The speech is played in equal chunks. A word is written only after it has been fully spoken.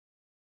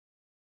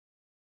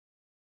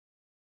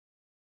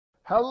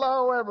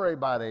Hello,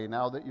 everybody,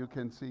 now that you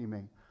can see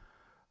me.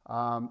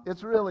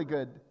 It's really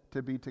good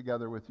to be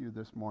together with you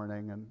this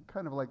morning. And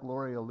kind of like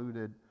Lori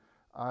alluded,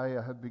 I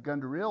have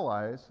begun to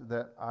realize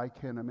that I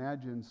can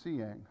imagine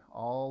seeing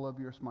all of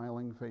your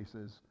smiling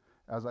faces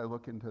as I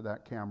look into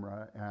that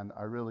camera. And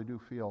I really do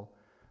feel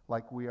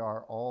like we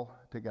are all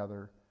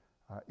together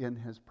in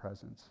His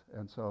presence.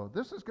 And so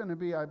this is going to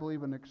be, I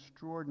believe, an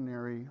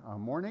extraordinary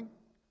morning.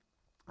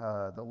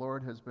 The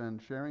Lord has been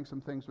sharing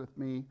some things with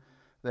me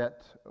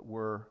that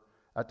were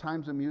at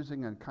times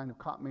amusing and kind of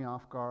caught me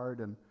off guard.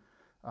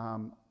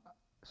 And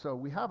so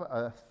we have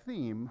a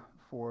theme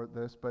for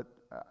this, but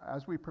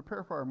as we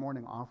prepare for our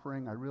morning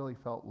offering, I really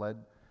felt led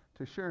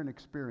to share an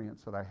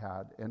experience that I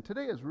had. And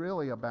today is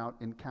really about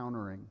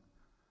encountering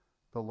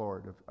the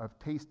Lord, of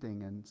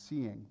tasting and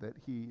seeing that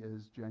He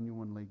is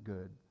genuinely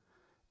good.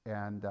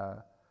 And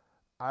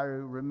I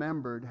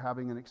remembered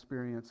having an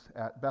experience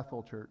at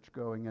Bethel Church,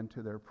 going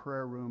into their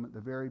prayer room at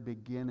the very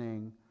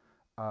beginning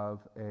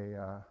of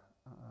a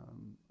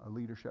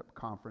leadership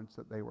conference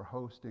that they were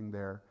hosting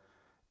there.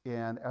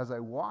 And as I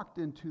walked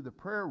into the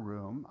prayer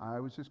room, I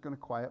was just going to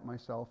quiet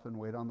myself and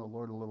wait on the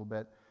Lord a little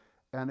bit.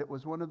 And it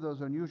was one of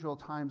those unusual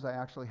times I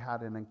actually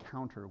had an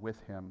encounter with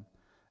Him.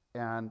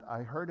 And I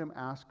heard Him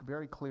ask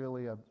very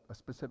clearly a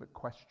specific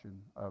question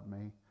of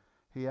me.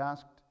 He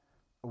asked,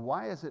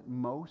 "Why is it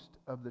most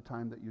of the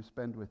time that you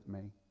spend with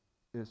me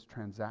is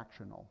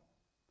transactional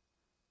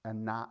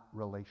and not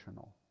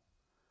relational?"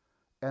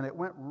 And it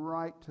went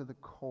right to the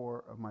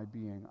core of my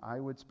being. I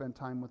would spend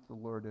time with the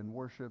Lord in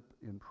worship,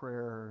 in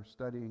prayer,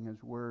 studying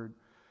His Word,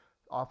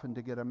 often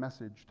to get a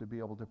message to be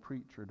able to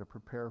preach or to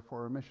prepare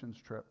for a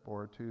missions trip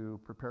or to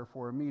prepare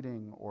for a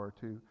meeting or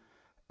to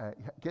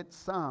get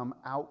some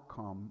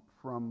outcome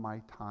from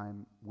my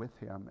time with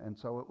Him. And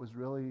so it was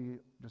really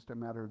just a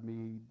matter of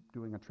me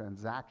doing a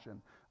transaction.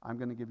 I'm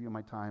going to give you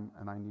my time,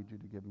 and I need you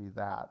to give me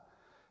that.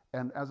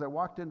 And as I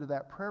walked into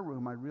that prayer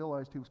room, I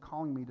realized He was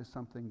calling me to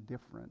something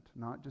different,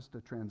 not just a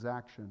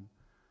transaction,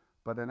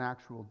 but an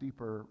actual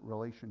deeper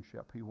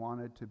relationship. He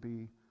wanted to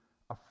be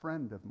a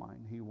friend of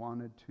mine. He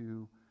wanted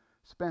to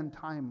spend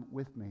time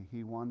with me.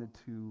 He wanted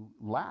to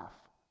laugh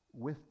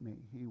with me.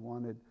 He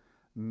wanted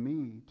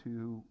me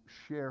to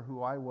share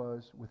who I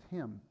was with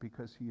Him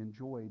because He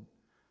enjoyed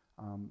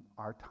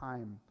our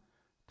time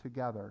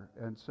together.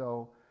 And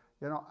so,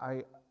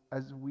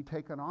 as we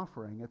take an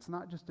offering, it's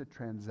not just a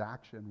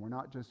transaction. We're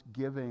not just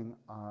giving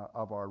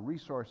of our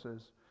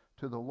resources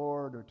to the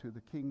Lord or to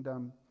the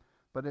kingdom,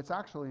 but it's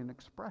actually an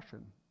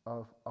expression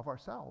of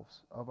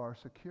ourselves, of our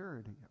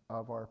security,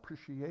 of our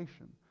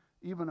appreciation,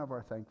 even of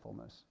our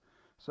thankfulness.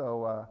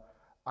 So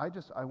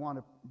I want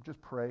to just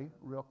pray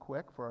real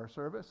quick for our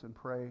service and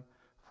pray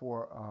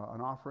for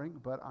an offering,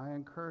 but I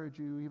encourage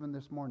you even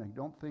this morning,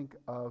 don't think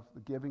of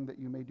the giving that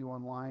you may do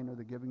online or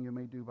the giving you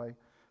may do by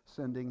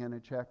sending in a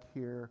check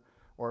here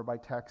or by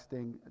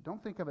texting.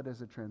 Don't think of it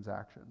as a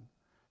transaction.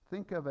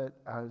 Think of it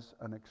as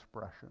an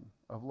expression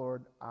of,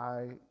 Lord,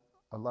 I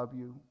love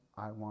you.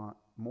 I want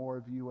more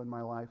of you in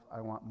my life.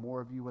 I want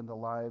more of you in the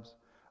lives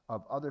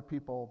of other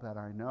people that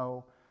I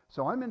know.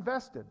 So I'm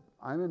invested.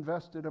 I'm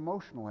invested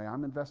emotionally.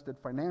 I'm invested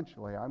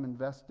financially. I'm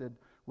invested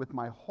with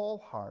my whole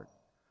heart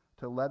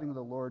to letting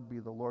the Lord be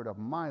the Lord of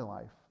my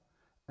life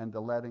and to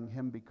letting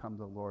Him become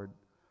the Lord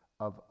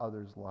of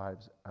others'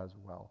 lives as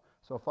well.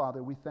 So,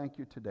 Father, we thank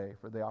you today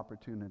for the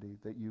opportunity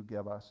that you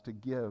give us to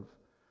give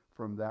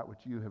from that which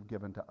you have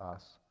given to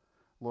us.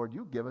 Lord,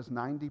 you give us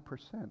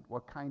 90%.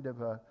 What kind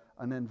of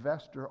an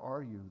investor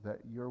are you that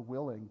you're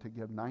willing to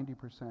give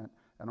 90%,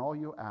 and all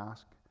you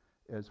ask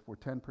is for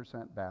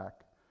 10%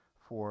 back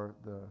for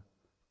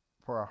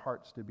our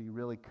hearts to be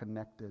really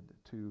connected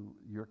to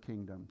your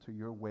kingdom, to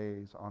your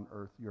ways on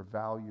earth, your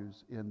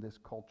values in this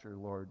culture,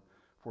 Lord,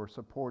 for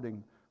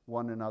supporting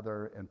one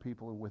another and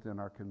people within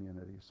our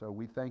community. So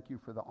we thank you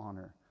for the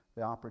honor,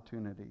 the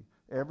opportunity.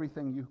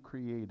 Everything you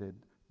created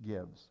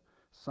gives.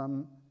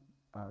 Sun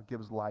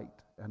gives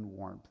light and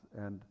warmth,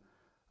 and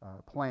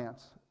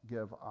plants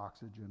give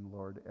oxygen,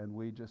 Lord. And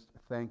we just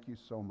thank you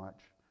so much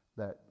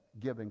that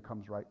giving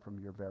comes right from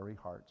your very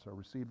heart. So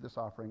receive this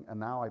offering. And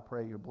now I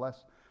pray you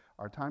bless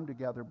our time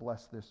together,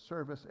 bless this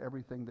service,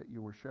 everything that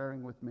you were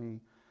sharing with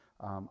me.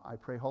 I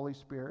pray, Holy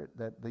Spirit,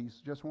 that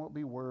these just won't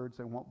be words,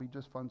 they won't be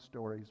just fun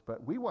stories,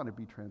 but we want to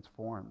be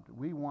transformed.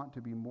 We want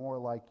to be more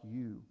like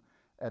you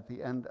at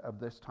the end of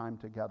this time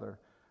together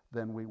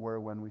than we were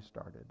when we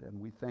started. And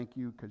we thank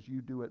you because you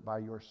do it by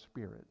your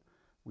Spirit.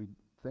 We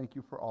thank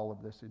you for all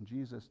of this in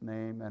Jesus'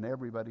 name. And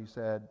everybody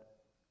said,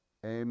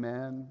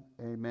 amen,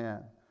 amen.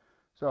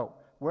 So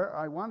where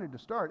I wanted to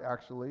start,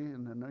 actually,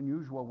 in an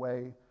unusual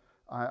way,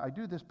 I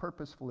do this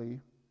purposefully.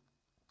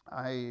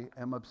 I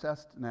am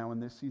obsessed now in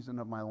this season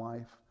of my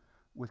life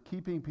with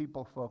keeping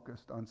people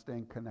focused on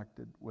staying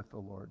connected with the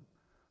Lord,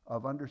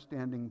 of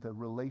understanding the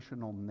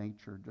relational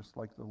nature, just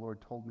like the Lord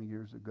told me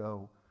years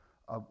ago,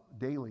 of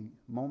daily,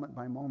 moment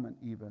by moment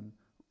even,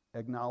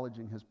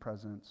 acknowledging His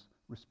presence,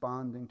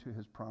 responding to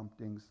His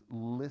promptings,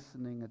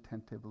 listening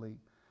attentively.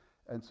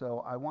 And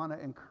so I want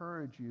to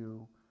encourage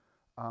you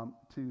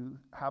to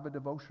have a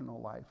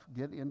devotional life.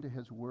 Get into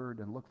his word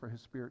and look for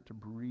his Spirit to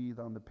breathe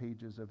on the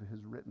pages of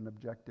his written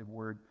objective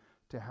word,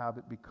 to have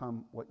it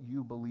become what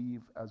you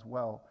believe as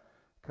well.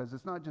 Because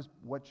it's not just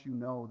what you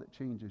know that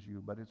changes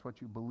you, but it's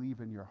what you believe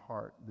in your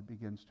heart that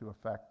begins to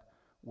affect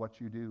what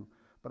you do.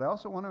 But I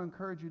also want to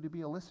encourage you to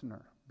be a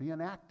listener. Be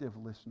an active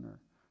listener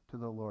to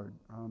the Lord.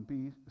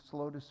 Be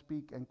slow to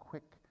speak and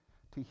quick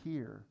to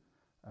hear,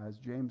 as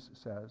James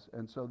says.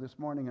 And so this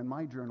morning in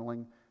my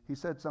journaling, he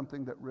said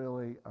something that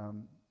really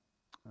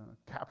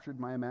captured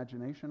my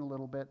imagination a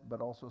little bit,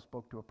 but also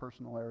spoke to a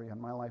personal area in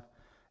my life.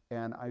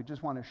 And I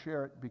just want to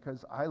share it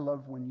because I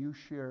love when you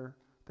share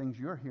things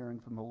you're hearing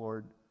from the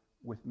Lord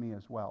with me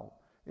as well.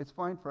 It's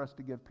fine for us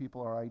to give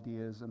people our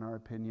ideas and our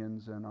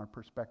opinions and our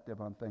perspective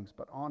on things,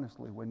 but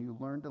honestly, when you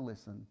learn to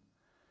listen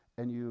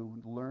and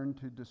you learn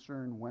to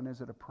discern when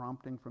is it a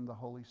prompting from the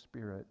Holy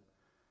Spirit,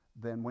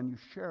 then when you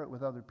share it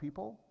with other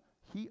people,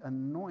 he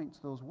anoints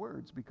those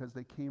words because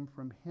they came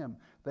from him.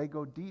 They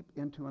go deep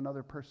into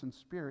another person's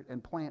spirit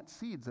and plant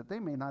seeds that they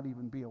may not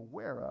even be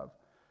aware of.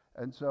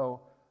 And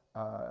so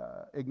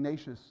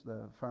Ignatius,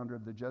 the founder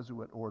of the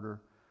Jesuit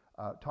order,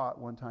 taught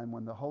one time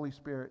when the Holy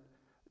Spirit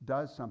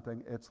does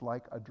something, it's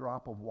like a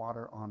drop of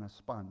water on a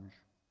sponge.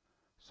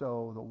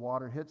 So the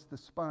water hits the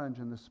sponge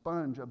and the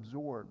sponge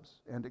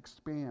absorbs and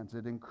expands.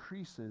 It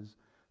increases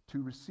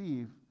to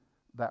receive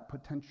that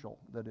potential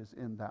that is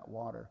in that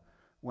water.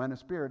 When a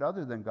spirit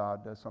other than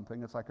God does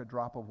something, it's like a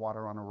drop of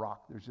water on a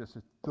rock. There's just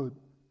a thud,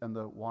 and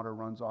the water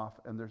runs off,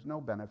 and there's no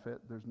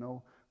benefit, there's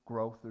no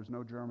growth, there's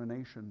no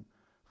germination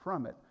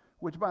from it,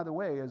 which, by the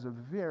way, is a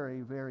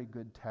very, very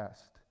good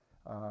test.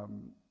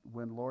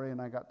 When Lori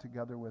and I got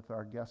together with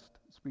our guest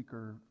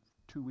speaker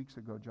 2 weeks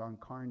ago, John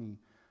Carney,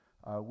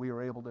 we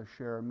were able to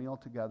share a meal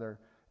together,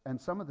 and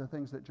some of the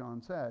things that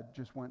John said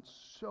just went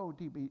so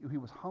deep. He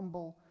was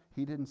humble.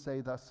 He didn't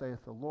say, "Thus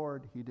saith the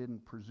Lord." He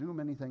didn't presume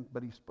anything,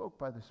 but he spoke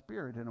by the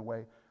Spirit in a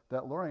way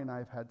that Lori and I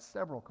have had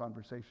several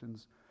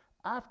conversations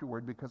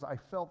afterward, because I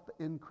felt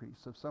the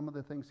increase of some of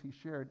the things he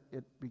shared.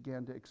 It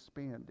began to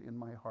expand in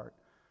my heart.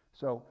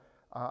 So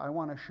I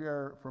want to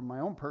share from my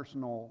own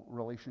personal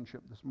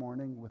relationship this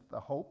morning with the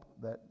hope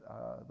that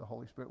the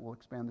Holy Spirit will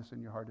expand this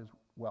in your heart as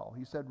well.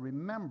 He said,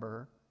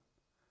 "Remember,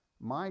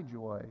 my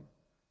joy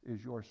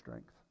is your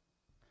strength."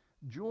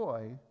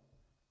 Joy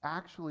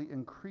actually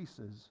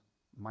increases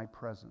my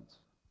presence.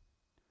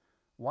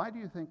 Why do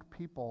you think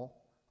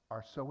people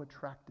are so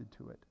attracted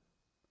to it?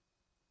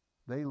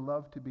 They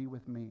love to be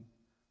with me,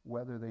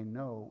 whether they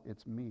know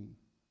it's me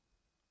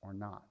or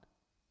not.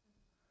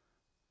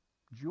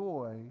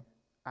 Joy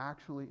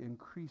actually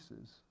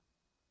increases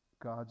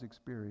God's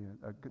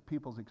experience,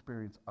 people's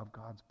experience of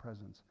God's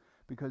presence,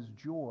 because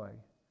joy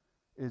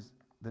is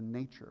the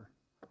nature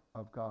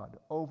of God.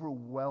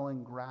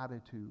 Overwhelming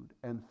gratitude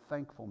and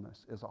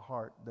thankfulness is a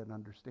heart that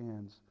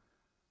understands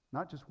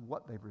not just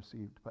what they've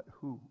received, but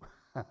who.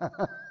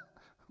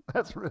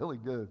 That's really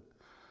good.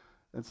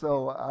 And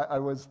so I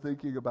was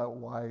thinking about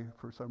why,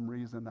 for some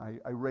reason,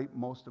 I rate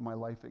most of my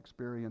life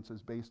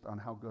experiences based on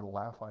how good a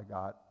laugh I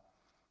got.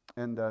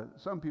 And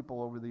some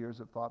people over the years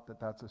have thought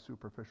that that's a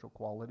superficial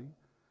quality.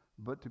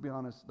 But to be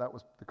honest, that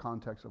was the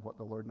context of what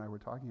the Lord and I were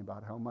talking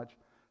about, how much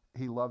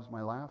he loves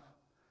my laugh,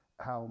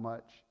 how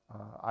much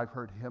I've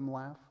heard him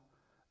laugh,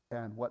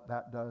 and what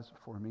that does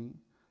for me.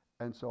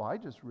 And so I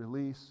just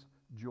release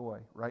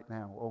joy right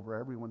now over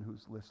everyone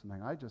who's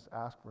listening. I just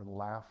ask for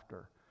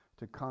laughter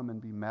to come and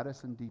be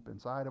medicine deep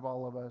inside of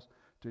all of us,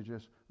 to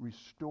just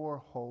restore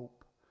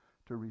hope,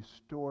 to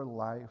restore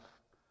life.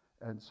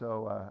 And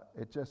so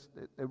it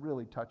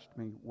really touched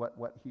me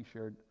what he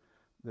shared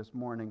this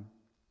morning.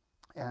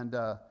 And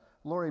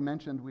Lori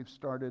mentioned we've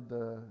started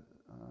the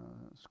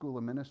School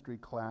of Ministry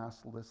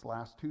class this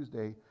last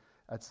Tuesday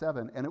at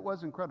 7, and it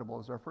was incredible. It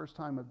was our first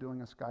time of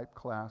doing a Skype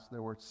class.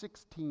 There were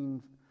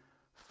 16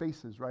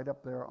 faces right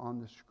up there on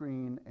the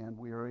screen, and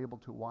we were able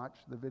to watch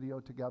the video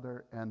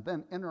together and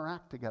then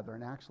interact together.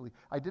 And actually,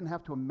 I didn't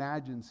have to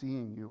imagine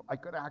seeing you. I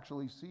could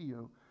actually see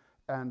you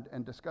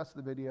and discuss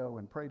the video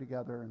and pray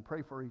together and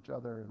pray for each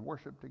other and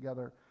worship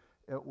together.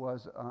 It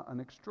was an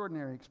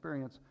extraordinary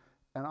experience.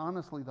 And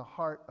honestly, the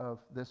heart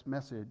of this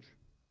message,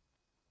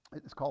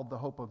 it's called The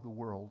Hope of the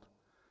World,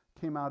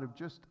 came out of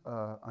just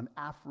an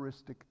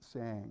aphoristic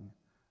saying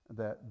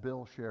that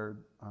Bill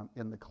shared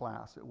in the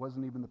class. It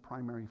wasn't even the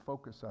primary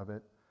focus of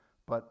it,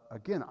 but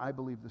again, I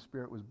believe the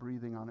Spirit was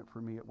breathing on it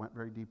for me. It went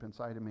very deep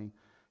inside of me.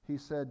 He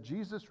said,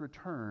 Jesus'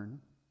 return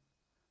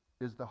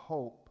is the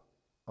hope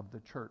of the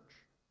church,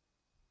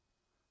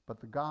 but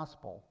the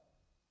gospel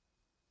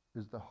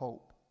is the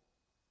hope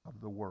of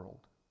the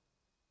world.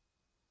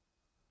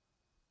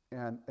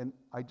 And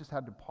I just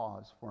had to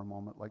pause for a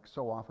moment. Like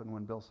so often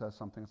when Bill says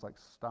something, it's like,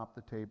 stop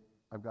the tape.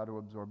 I've got to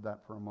absorb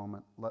that for a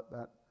moment. Let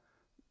that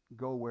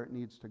go where it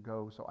needs to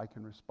go so I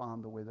can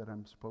respond the way that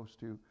I'm supposed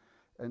to.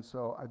 And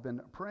so I've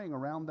been praying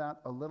around that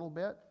a little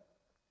bit,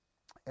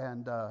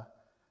 and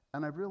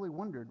I've really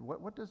wondered,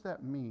 what does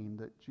that mean,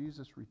 that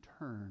Jesus'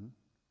 return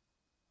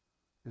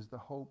is the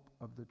hope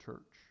of the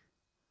church?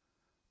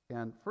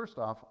 And first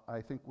off,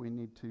 I think we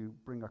need to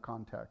bring a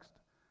context.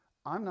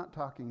 I'm not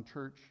talking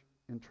church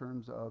in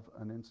terms of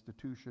an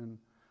institution,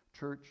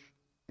 church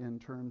in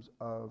terms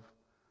of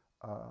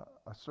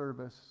a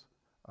service,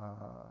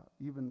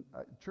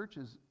 church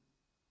is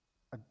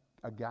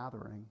a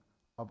gathering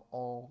of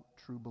all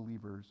true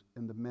believers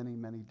in the many,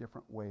 many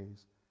different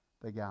ways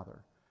they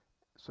gather.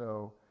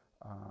 So,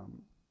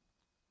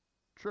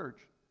 church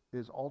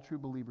is all true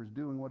believers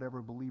doing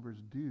whatever believers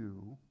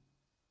do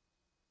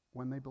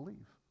when they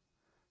believe.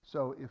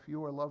 So if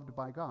you are loved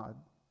by God,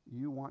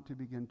 you want to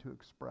begin to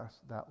express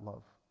that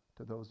love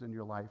to those in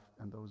your life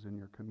and those in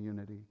your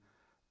community.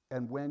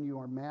 And when you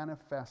are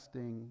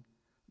manifesting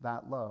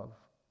that love,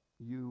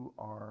 you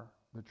are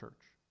the church.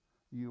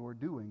 You are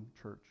doing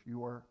church.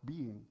 You are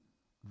being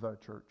the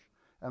church.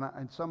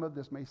 And some of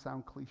this may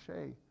sound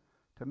cliche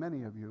to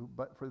many of you,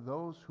 but for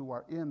those who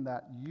are in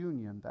that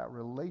union, that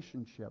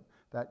relationship,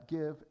 that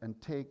give and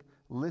take,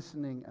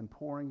 listening and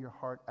pouring your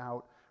heart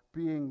out,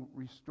 being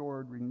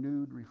restored,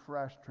 renewed,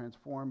 refreshed,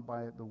 transformed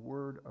by the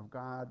Word of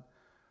God,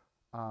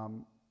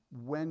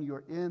 when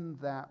you're in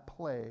that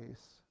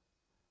place,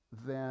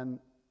 then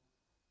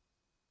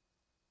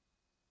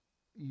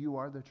you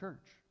are the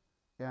church.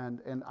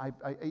 And I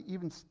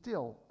even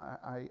still,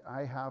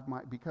 I have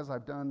my, because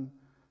I've done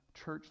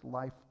church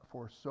life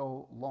for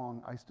so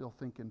long, I still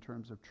think in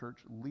terms of church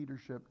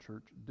leadership,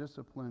 church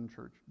discipline,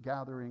 church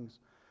gatherings.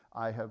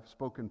 I have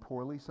spoken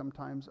poorly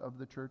sometimes of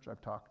the church.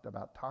 I've talked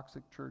about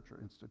toxic church or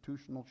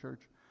institutional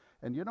church.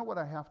 And you know what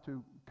I have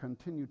to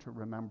continue to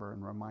remember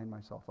and remind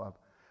myself of?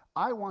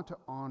 I want to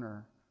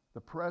honor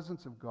the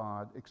presence of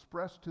God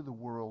expressed to the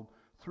world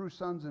through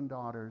sons and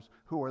daughters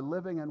who are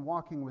living and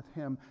walking with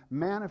Him,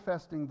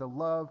 manifesting the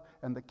love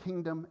and the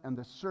kingdom and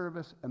the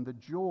service and the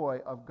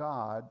joy of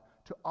God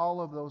to all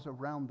of those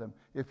around them.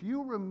 If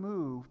you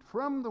removed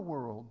from the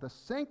world the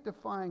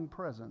sanctifying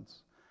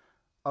presence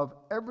of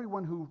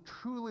everyone who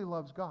truly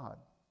loves God,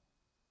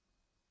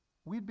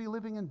 we'd be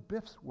living in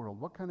Biff's world.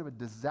 What kind of a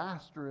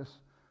disastrous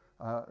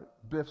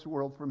Biff's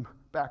world from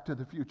Back to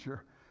the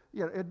Future?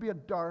 Yeah, it'd be a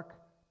dark,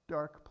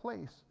 dark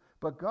place.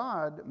 But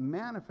God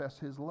manifests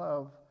His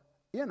love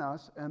in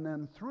us and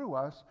then through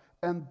us,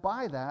 and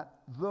by that,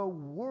 the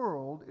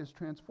world is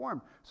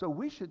transformed. So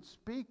we should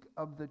speak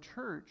of the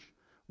church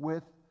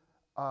with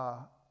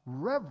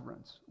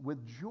reverence,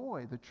 with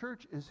joy. The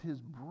church is His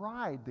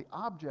bride, the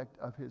object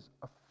of His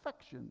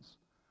affections.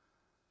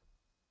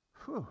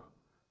 Whew.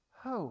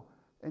 Oh,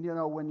 and you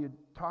know, when you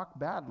talk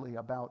badly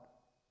about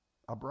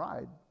a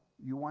bride,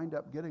 you wind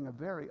up getting a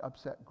very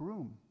upset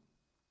groom.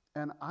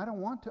 And I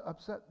don't want to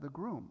upset the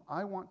groom.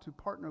 I want to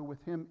partner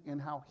with him in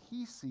how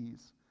he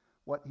sees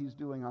what he's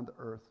doing on the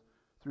earth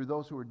through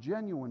those who are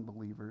genuine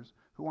believers,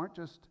 who aren't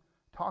just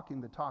talking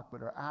the talk,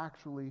 but are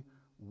actually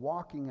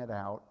walking it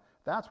out.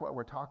 That's what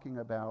we're talking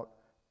about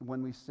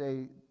when we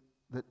say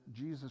that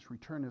Jesus'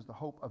 return is the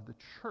hope of the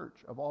church,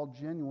 of all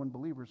genuine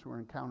believers who are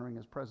encountering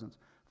His presence.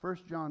 1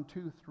 John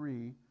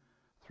 2:3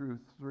 through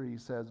 3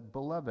 says,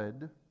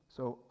 "Beloved,"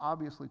 so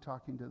obviously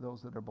talking to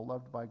those that are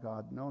beloved by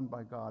God, known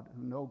by God,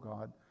 who know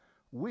God,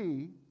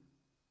 "we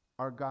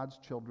are God's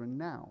children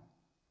now,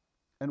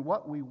 and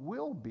what we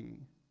will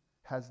be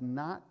has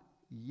not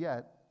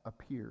yet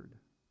appeared.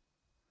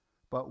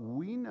 But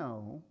we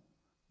know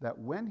that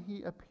when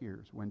He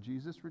appears, when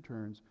Jesus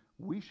returns,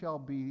 we shall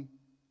be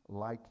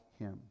like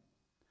Him,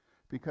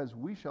 because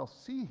we shall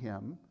see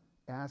Him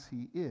as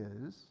He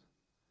is.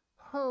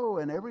 Oh,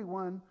 and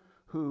everyone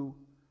who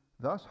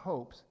thus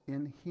hopes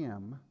in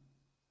Him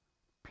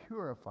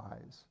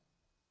purifies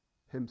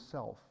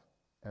himself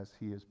as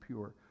He is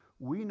pure."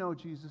 We know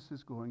Jesus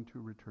is going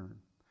to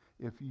return.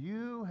 If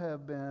you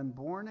have been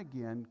born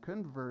again,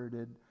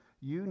 converted,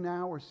 you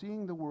now are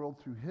seeing the world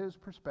through His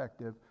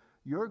perspective,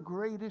 your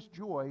greatest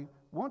joy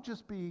won't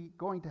just be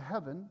going to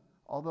heaven,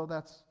 although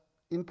that's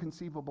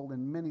inconceivable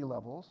in many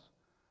levels.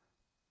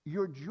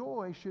 Your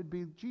joy should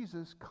be,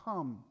 Jesus,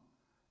 come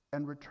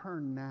and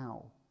return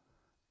now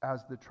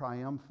as the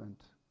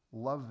triumphant,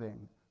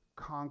 loving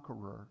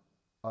conqueror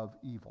of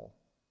evil.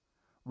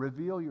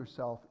 Reveal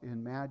yourself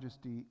in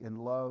majesty, in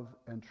love,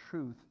 and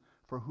truth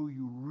for who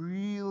you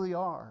really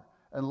are,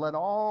 and let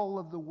all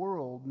of the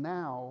world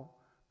now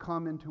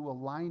come into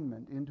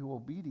alignment, into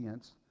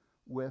obedience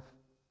with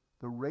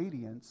the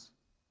radiance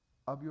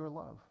of your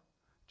love.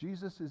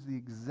 Jesus is the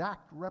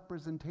exact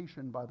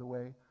representation, by the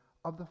way,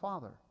 of the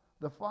Father.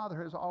 The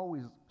Father has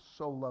always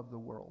so loved the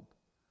world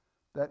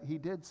that He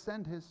did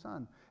send His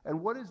Son.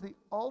 And what is the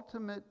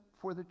ultimate,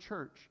 for the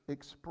church,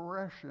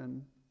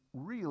 expression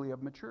really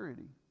of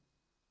maturity?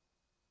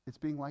 It's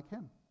being like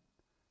Him.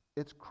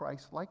 It's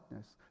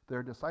Christ-likeness. There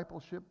are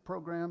discipleship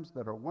programs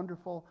that are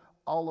wonderful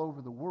all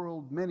over the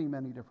world, many,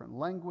 many different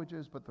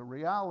languages, but the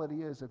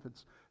reality is if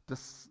it's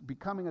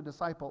becoming a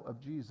disciple of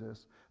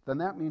Jesus, then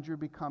that means you're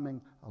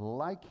becoming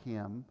like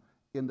Him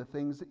in the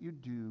things that you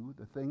do,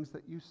 the things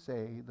that you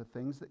say, the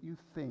things that you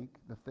think,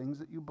 the things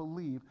that you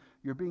believe.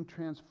 You're being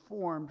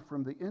transformed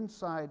from the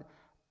inside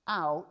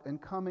out and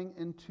coming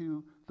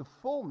into the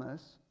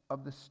fullness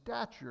of the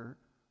stature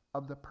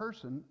of the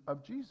person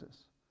of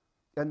Jesus.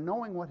 and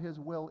knowing what his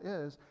will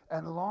is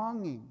and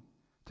longing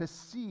to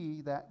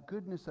see that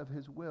goodness of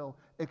his will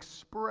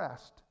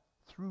expressed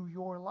through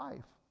your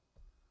life.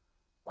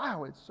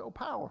 Wow, it's so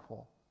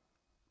powerful.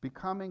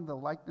 Becoming the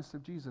likeness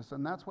of Jesus.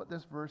 And that's what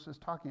this verse is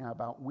talking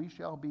about. We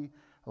shall be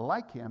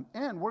like him,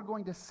 and we're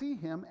going to see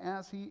him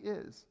as he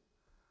is.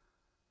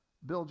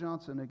 Bill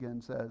Johnson again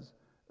says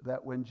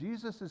that when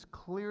Jesus is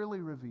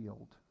clearly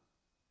revealed,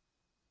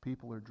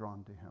 people are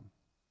drawn to him.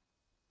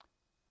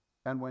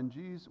 And when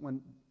Jesus,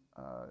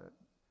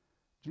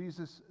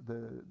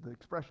 the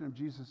expression of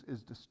Jesus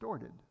is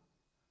distorted,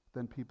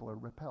 then people are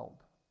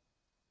repelled.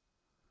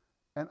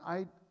 And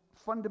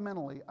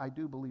fundamentally, I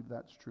do believe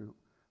that's true.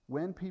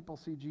 When people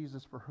see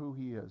Jesus for who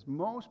he is,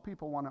 most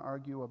people want to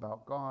argue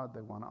about God,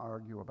 they want to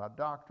argue about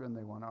doctrine,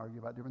 they want to argue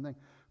about different things.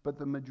 But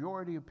the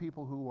majority of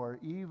people who are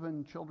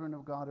even children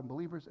of God and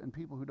believers and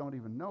people who don't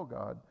even know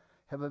God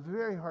have a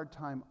very hard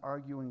time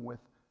arguing with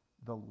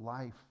the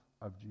life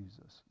of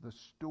Jesus, the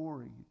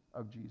story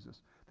of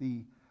Jesus,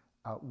 the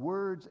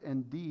words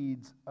and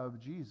deeds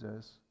of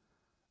Jesus.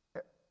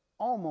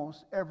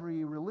 Almost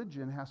every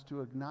religion has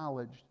to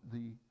acknowledge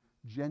the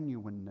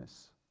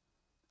genuineness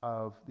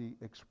of the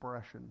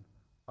expression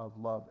of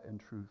love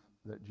and truth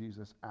that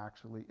Jesus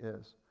actually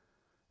is.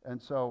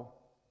 And so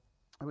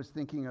I was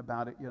thinking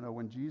about it,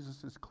 when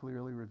Jesus is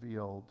clearly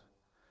revealed,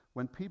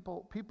 when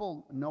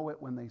people know it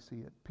when they see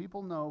it.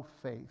 People know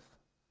faith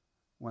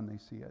when they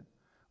see it.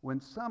 When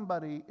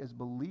somebody is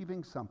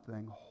believing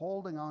something,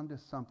 holding on to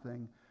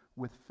something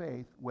with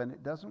faith, when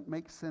it doesn't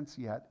make sense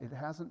yet, it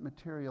hasn't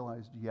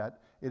materialized yet,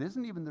 it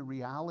isn't even the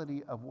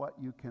reality of what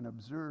you can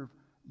observe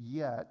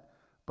yet,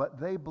 but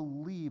they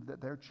believe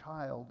that their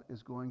child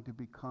is going to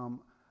become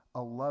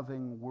a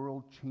loving,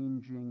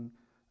 world-changing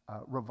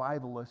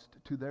revivalist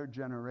to their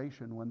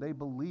generation, when they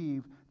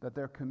believe that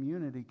their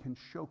community can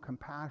show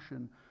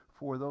compassion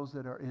for those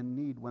that are in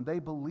need, when they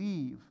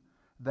believe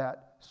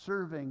that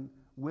serving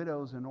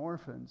widows and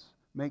orphans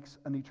makes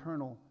an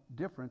eternal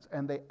difference,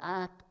 and they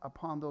act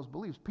upon those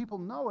beliefs. People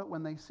know it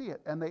when they see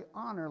it, and they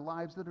honor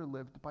lives that are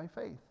lived by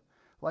faith.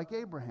 Like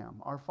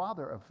Abraham, our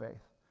father of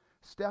faith,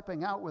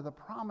 stepping out with a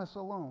promise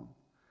alone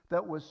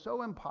that was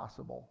so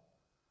impossible.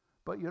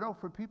 But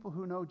for people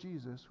who know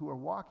Jesus, who are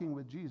walking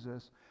with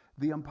Jesus,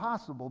 the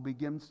impossible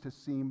begins to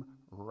seem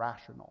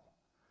rational,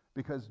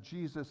 because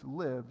Jesus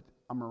lived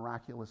a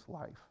miraculous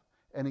life,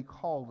 and he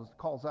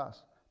calls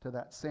us to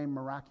that same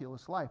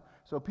miraculous life.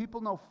 So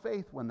people know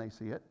faith when they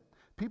see it.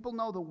 People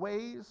know the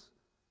ways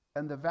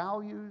and the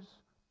values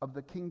of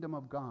the kingdom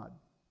of God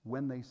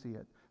when they see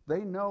it.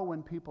 They know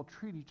when people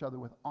treat each other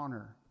with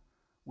honor,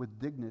 with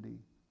dignity,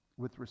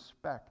 with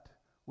respect,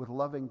 with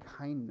loving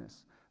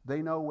kindness.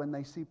 They know when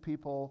they see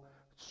people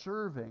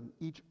serving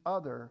each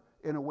other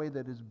in a way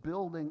that is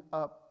building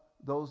up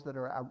those that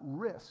are at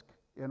risk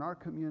in our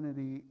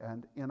community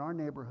and in our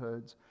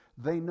neighborhoods.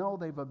 They know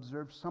they've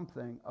observed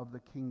something of the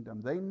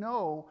kingdom. They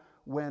know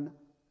when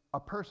a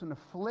person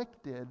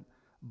afflicted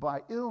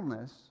by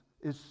illness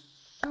is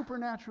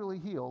supernaturally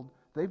healed.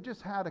 They've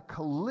just had a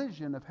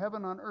collision of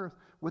heaven on earth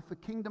with the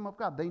kingdom of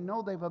God. They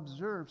know they've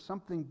observed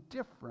something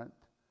different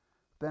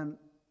than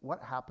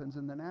what happens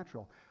in the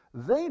natural.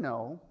 They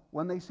know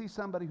when they see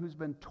somebody who's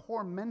been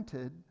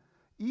tormented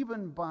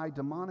even by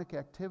demonic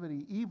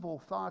activity,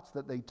 evil thoughts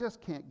that they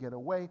just can't get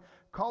away.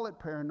 Call it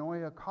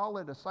paranoia, call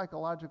it a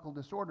psychological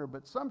disorder,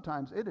 but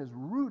sometimes it is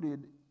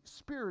rooted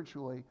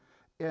spiritually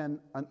in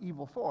an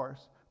evil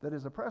force that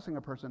is oppressing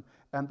a person,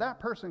 and that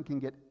person can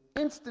get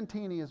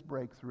instantaneous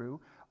breakthrough,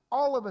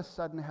 all of a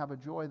sudden have a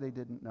joy they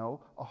didn't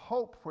know, a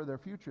hope for their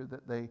future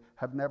that they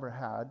have never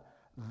had.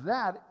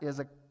 That is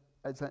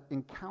an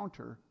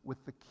encounter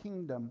with the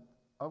kingdom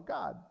of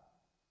God.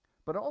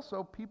 But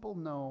also, people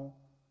know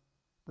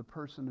the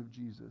person of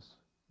Jesus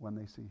when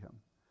they see him.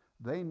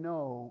 They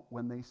know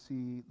when they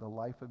see the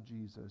life of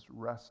Jesus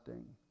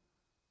resting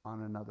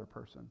on another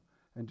person.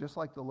 And just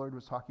like the Lord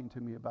was talking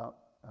to me about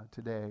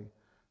today,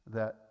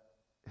 that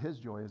his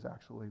joy is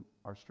actually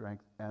our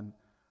strength, and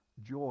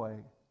joy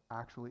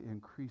actually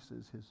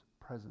increases his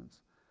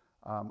presence.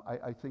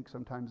 I think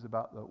sometimes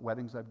about the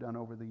weddings I've done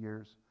over the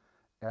years,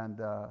 and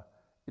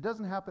it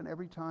doesn't happen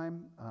every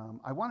time.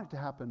 I want it to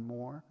happen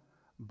more,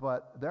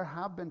 but there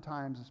have been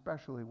times,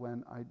 especially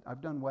when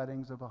I've done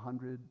weddings of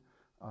 100,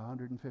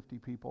 150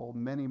 people.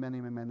 Many,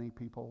 many, many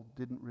people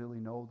didn't really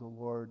know the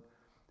Lord.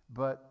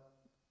 But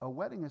a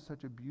wedding is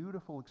such a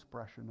beautiful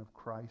expression of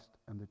Christ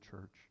and the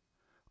church,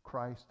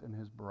 Christ and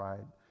his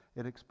bride.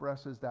 It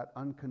expresses that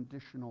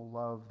unconditional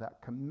love,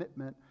 that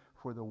commitment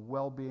for the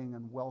well-being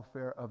and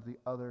welfare of the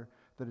other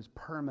that is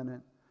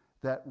permanent,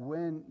 that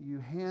when you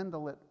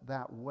handle it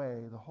that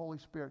way, the Holy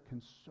Spirit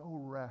can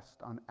so rest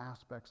on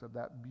aspects of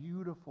that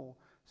beautiful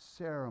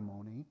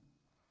ceremony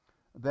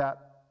that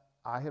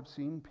I have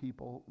seen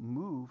people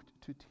moved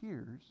to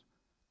tears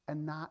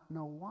and not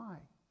know why.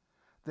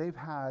 They've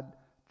had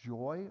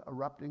joy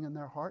erupting in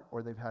their heart,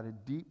 or they've had a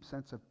deep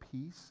sense of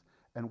peace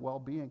and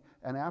well-being.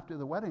 And after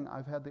the wedding,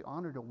 I've had the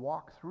honor to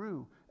walk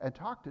through and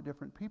talk to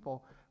different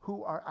people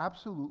who are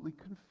absolutely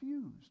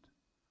confused.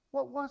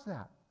 What was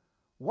that?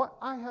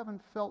 I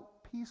haven't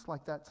felt peace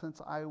like that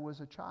since I was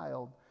a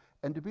child.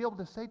 And to be able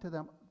to say to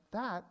them,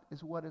 that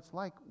is what it's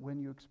like when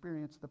you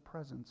experience the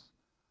presence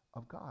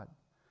of God.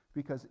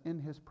 Because in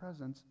his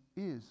presence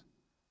is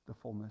the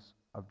fullness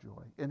of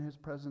joy. In his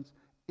presence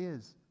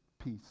is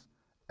peace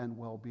and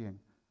well-being.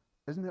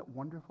 Isn't it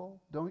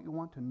wonderful? Don't you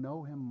want to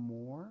know him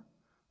more?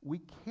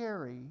 We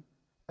carry,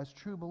 as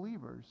true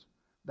believers,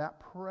 that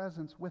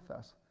presence with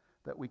us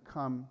that we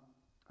come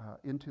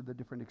into the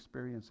different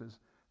experiences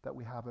that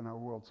we have in our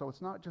world. So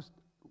it's not just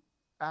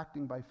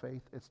acting by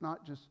faith. It's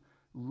not just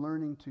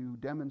learning to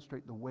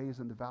demonstrate the ways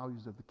and the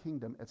values of the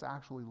kingdom. It's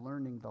actually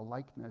learning the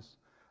likeness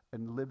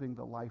and living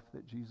the life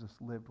that Jesus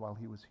lived while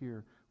he was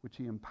here, which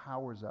he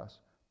empowers us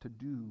to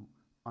do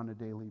on a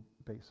daily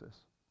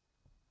basis.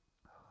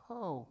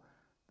 Oh,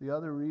 the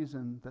other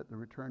reason that the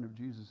return of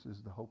Jesus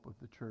is the hope of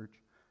the church,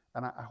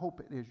 and I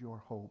hope it is your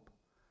hope.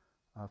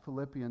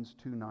 Philippians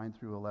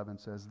 2:9-11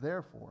 says,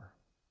 "Therefore,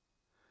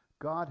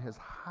 God has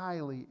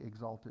highly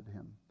exalted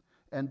him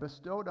and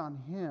bestowed on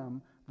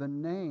him the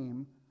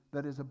name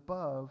that is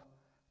above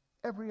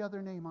every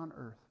other name on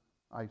earth."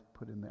 I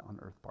put in the on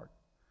earth part.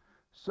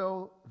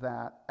 "So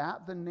that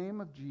at the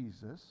name of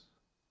Jesus,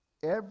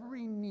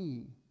 every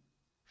knee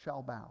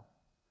shall bow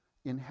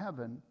in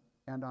heaven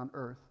and on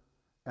earth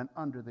and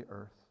under the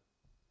earth,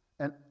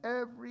 and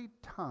every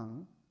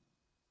tongue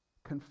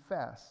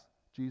confess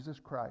Jesus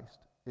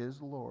Christ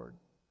is Lord,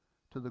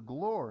 to the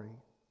glory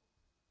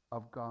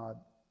of God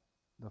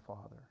the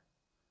Father."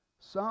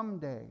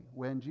 Someday,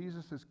 when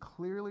Jesus is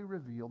clearly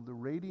revealed, the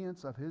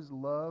radiance of his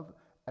love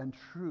and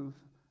truth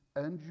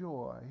and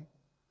joy,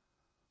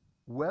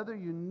 whether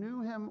you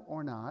knew him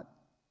or not,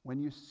 when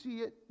you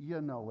see it,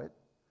 you know it,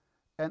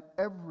 and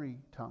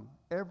every tongue,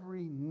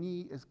 every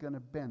knee is going to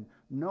bend.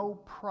 No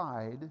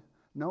pride,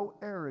 no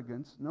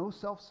arrogance, no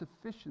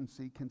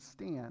self-sufficiency can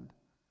stand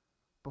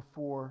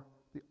before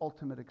the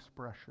ultimate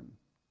expression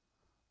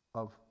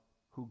of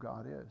who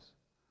God is.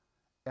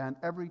 And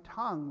every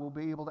tongue will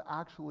be able to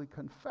actually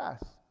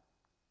confess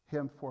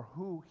him for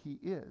who he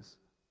is.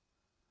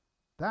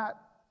 I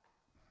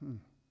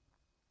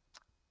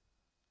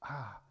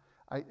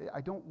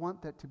don't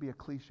want that to be a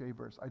cliche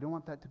verse. I don't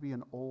want that to be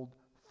an old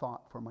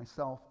thought for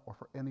myself or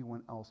for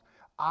anyone else.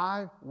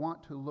 I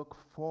want to look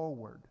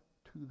forward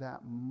to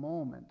that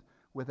moment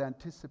with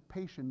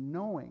anticipation,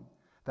 knowing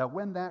that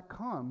when that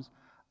comes,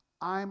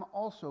 I'm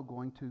also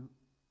going to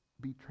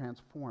be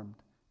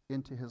transformed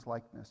into his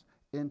likeness,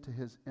 into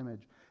his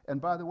image. And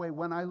by the way,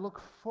 when I look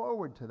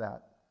forward to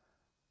that,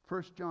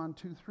 1 John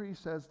 2:3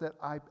 says that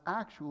I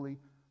actually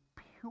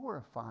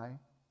purify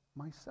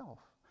myself.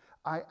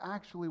 I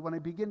actually, when I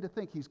begin to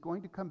think he's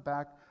going to come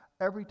back,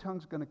 every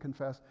tongue's going to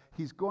confess,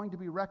 he's going to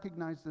be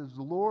recognized as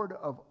Lord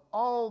of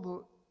all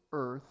the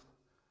earth,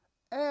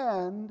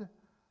 and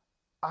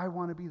I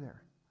want to be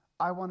there.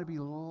 I want to be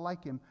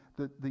like him.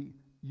 The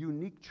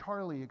unique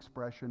Charlie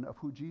expression of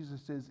who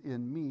Jesus is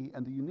in me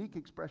and the unique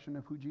expression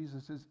of who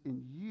Jesus is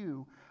in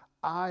you,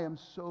 I am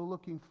so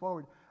looking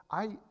forward.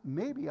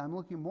 Maybe I'm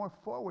looking more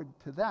forward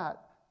to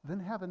that than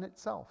heaven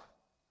itself.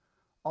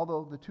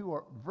 Although the two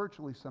are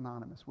virtually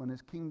synonymous. When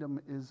his kingdom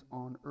is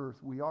on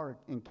earth, we are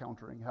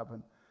encountering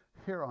heaven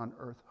here on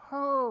earth.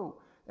 Ho!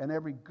 And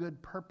every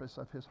good purpose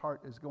of his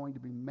heart is going to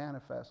be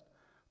manifest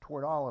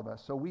toward all of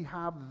us. So we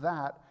have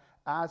that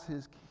as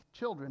his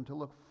children to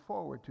look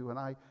forward to. And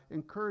I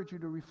encourage you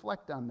to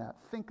reflect on that.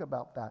 Think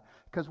about that.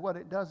 Because what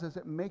it does is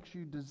it makes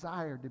you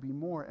desire to be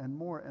more and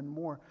more and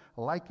more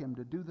like him,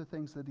 to do the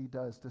things that he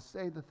does, to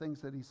say the things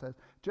that he says.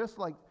 Just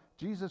like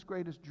Jesus'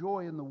 greatest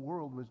joy in the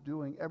world was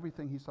doing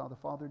everything he saw the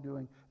Father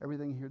doing,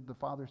 everything he heard the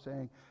Father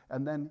saying.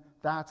 And then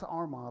that's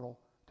our model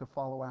to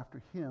follow after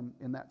him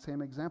in that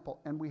same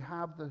example. And we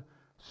have the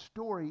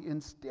story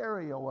in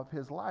stereo of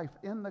his life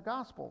in the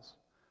Gospels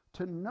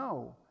to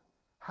know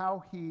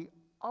how he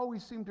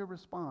always seemed to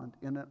respond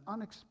in an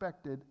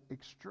unexpected,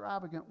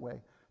 extravagant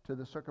way to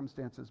the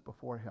circumstances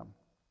before him.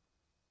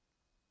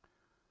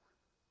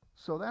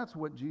 So that's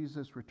what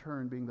Jesus'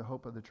 return, being the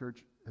hope of the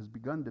church, has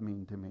begun to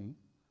mean to me.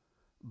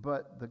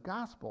 But the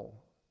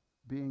gospel,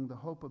 being the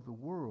hope of the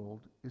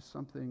world, is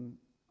something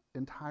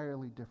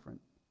entirely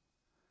different.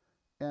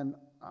 And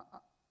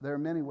there are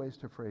many ways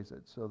to phrase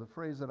it. So the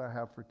phrase that I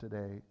have for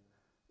today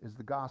is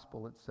the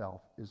gospel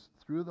itself is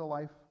through the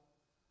life,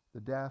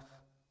 the death,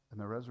 and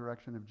the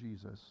resurrection of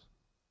Jesus,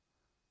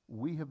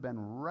 we have been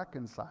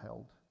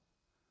reconciled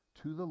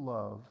to the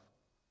love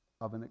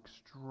of an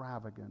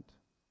extravagant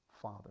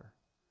Father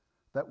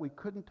that we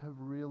couldn't have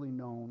really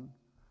known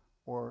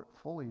or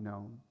fully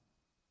known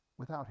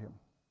without him.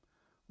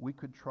 We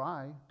could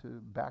try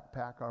to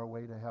backpack our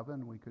way to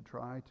heaven. We could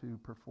try to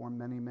perform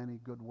many, many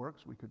good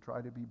works. We could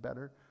try to be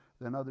better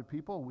than other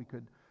people. We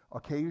could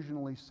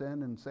occasionally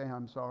sin and say,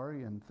 I'm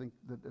sorry, and think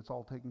that it's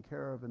all taken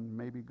care of and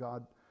maybe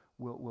God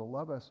will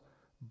love us.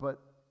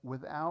 But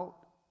without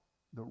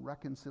the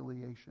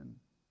reconciliation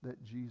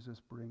that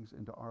Jesus brings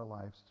into our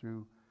lives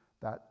through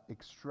that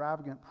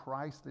extravagant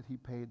price that he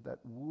paid that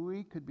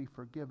we could be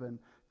forgiven,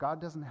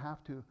 God doesn't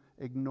have to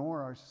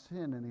ignore our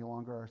sin any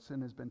longer. Our sin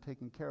has been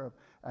taken care of.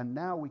 And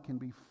now we can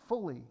be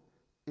fully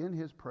in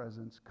his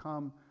presence,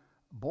 come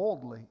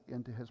boldly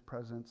into his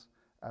presence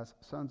as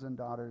sons and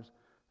daughters.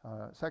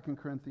 2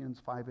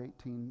 Corinthians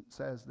 5:18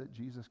 says that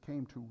Jesus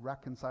came to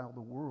reconcile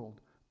the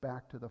world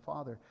back to the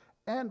Father.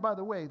 And by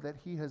the way, that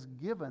he has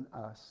given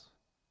us,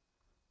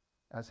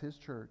 as his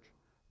church,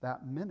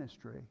 that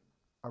ministry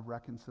of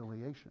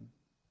reconciliation.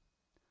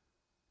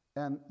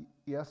 And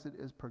yes, it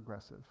is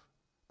progressive.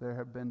 There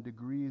have been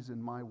degrees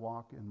in my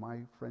walk, in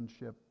my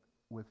friendship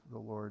with the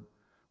Lord,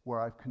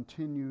 where I've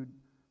continued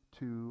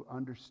to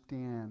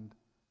understand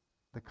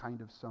the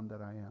kind of son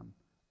that I am,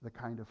 the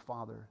kind of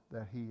father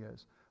that he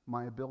is.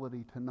 My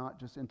ability to not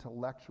just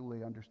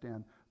intellectually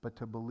understand, but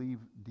to believe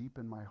deep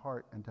in my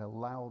heart and to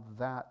allow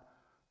that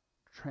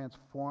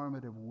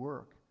transformative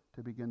work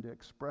to begin to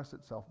express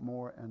itself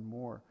more and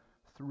more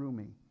through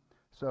me.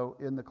 So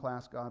in the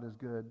class, God is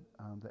Good,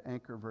 the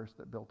anchor verse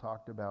that Bill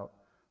talked about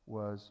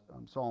was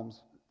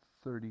Psalms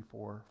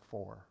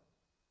 34:4.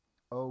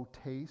 Oh,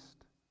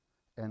 taste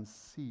and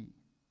see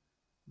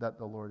that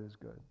the Lord is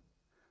good.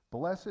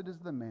 Blessed is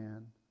the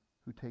man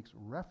who takes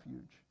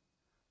refuge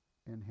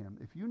in him.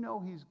 If you know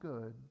he's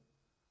good,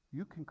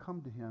 you can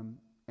come to him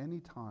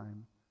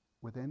anytime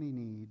with any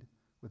need,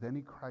 with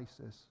any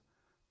crisis,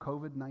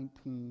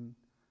 COVID-19,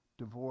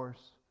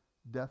 divorce,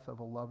 death of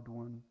a loved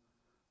one,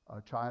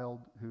 a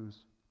child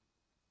who's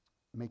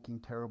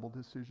making terrible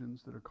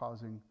decisions that are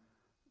causing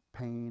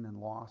pain and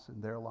loss in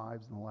their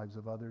lives and the lives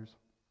of others.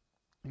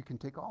 You can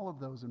take all of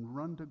those and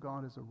run to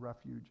God as a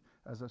refuge,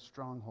 as a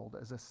stronghold,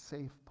 as a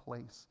safe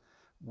place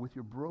with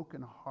your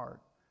broken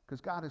heart. Because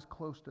God is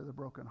close to the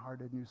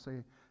brokenhearted, and you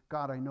say,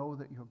 God, I know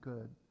that you're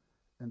good,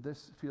 and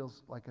this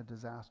feels like a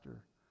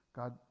disaster.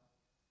 God,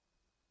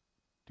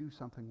 do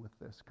something with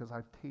this, because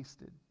I've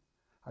tasted,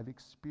 I've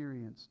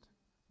experienced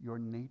your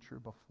nature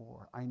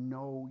before. I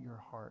know your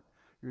heart.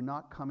 You're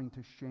not coming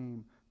to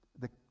shame.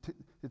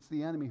 It's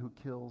the enemy who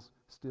kills,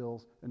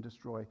 steals, and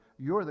destroys.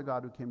 You're the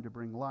God who came to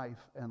bring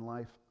life and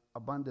life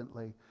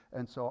abundantly.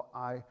 And so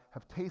I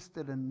have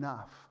tasted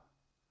enough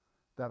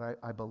that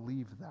I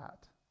believe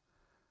that.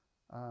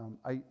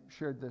 I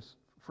shared this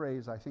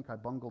phrase, I think I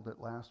bungled it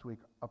last week.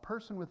 A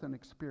person with an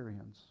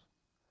experience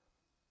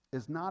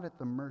is not at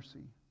the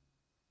mercy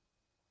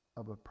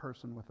of a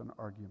person with an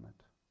argument.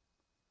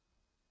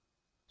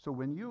 So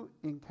when you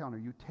encounter,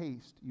 you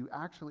taste, you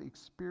actually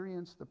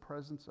experience the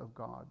presence of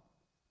God,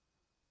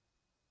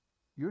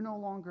 you're no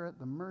longer at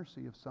the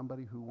mercy of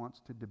somebody who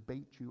wants to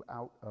debate you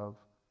out of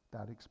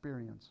that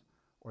experience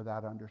or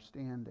that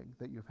understanding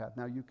that you've had.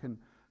 Now you can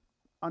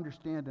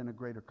understand in a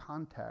greater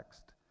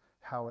context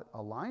how it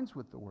aligns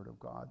with the Word of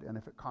God, and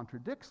if it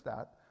contradicts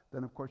that,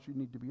 then of course you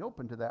need to be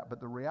open to that. But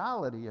the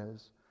reality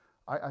is,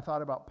 I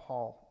thought about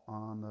Paul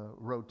on the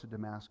road to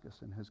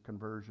Damascus and his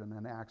conversion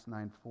in Acts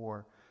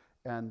 9:4.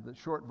 And the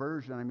short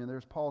version, I mean,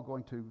 there's Paul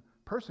going to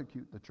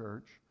persecute the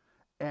church,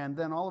 and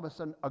then all of a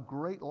sudden a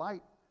great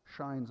light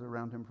shines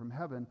around him from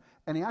heaven,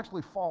 and he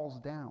actually falls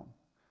down.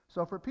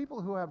 So for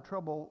people who have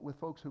trouble with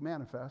folks who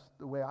manifest,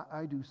 the way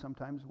I do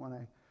sometimes when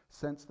I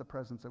sense the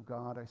presence of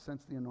God, I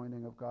sense the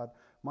anointing of God,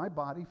 my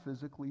body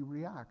physically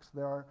reacts.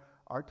 There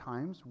are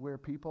times where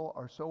people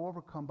are so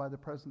overcome by the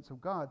presence of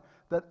God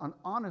that an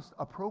honest,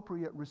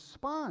 appropriate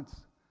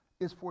response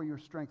is for your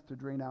strength to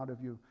drain out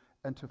of you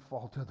and to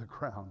fall to the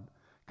ground.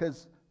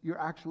 Because you're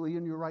actually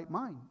in your right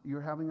mind.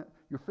 Your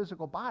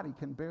physical body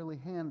can barely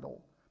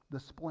handle the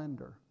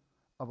splendor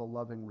of a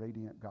loving,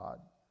 radiant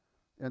God.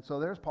 And so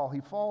there's Paul.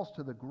 He falls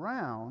to the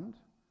ground,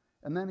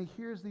 and then he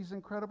hears these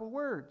incredible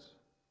words.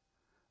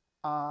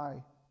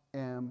 I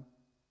am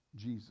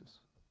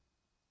Jesus.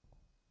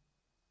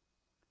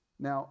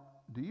 Now,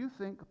 do you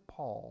think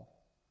Paul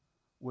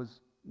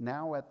was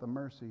now at the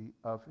mercy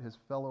of his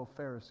fellow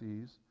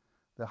Pharisees,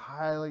 the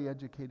highly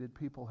educated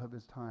people of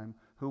his time,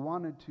 who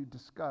wanted to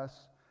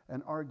discuss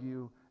and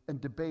argue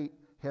and debate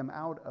him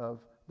out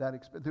of that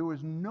experience? There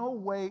was no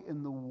way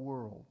in the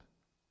world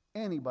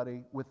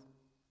anybody with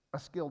a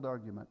skilled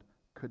argument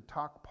could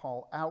talk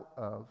Paul out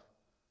of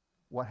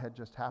what had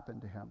just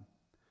happened to him.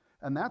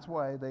 And that's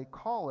why they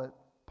call it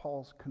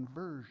Paul's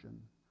conversion.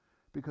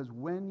 Because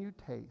when you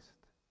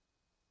taste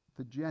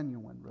the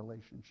genuine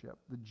relationship,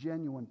 the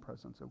genuine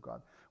presence of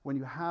God, when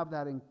you have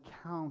that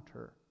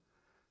encounter,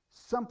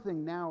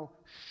 something now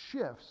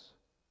shifts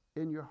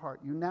in your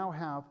heart.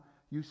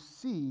 You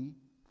see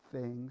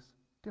things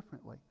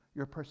differently.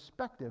 Your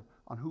perspective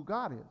on who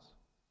God is,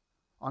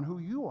 on who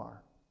you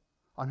are,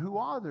 on who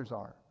others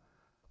are.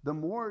 The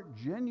more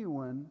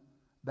genuine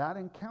that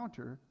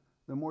encounter,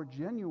 the more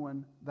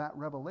genuine that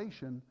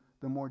revelation,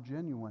 the more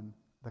genuine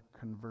the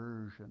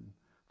conversion.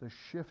 The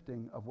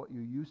shifting of what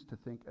you used to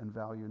think and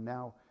value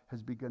now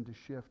has begun to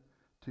shift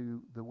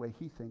to the way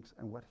he thinks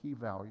and what he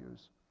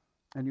values.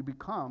 And you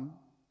become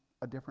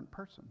a different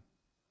person.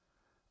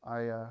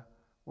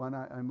 When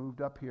I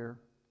moved up here,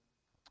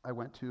 I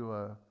went to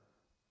a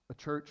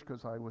church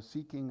because I was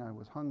seeking, I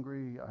was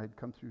hungry, I had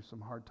come through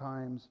some hard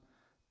times,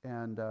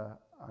 and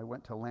I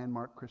went to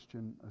Landmark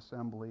Christian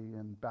Assembly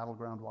in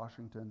Battleground,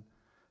 Washington,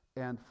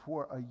 and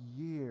for a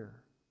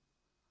year,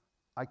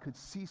 I could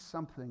see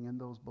something in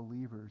those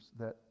believers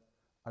that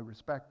I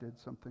respected,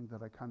 something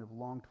that I kind of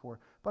longed for.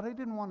 But I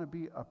didn't want to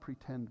be a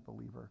pretend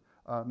believer,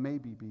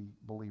 maybe be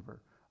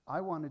believer.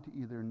 I wanted to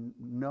either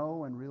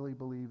know and really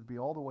believe, be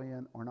all the way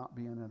in, or not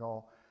be in at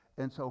all.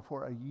 And so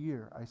for a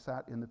year, I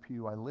sat in the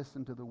pew. I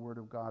listened to the Word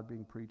of God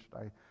being preached.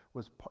 I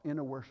was in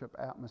a worship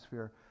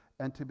atmosphere.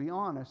 And to be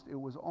honest, it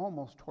was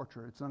almost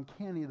torture. It's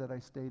uncanny that I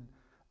stayed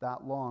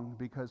that long,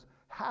 because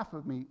half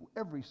of me,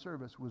 every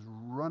service, was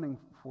running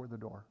for the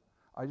door.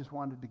 I just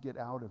wanted to get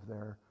out of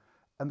there.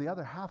 And the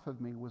other half of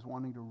me was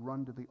wanting to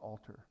run to the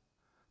altar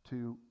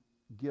to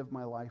give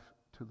my life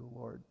to the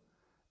Lord.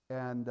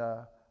 And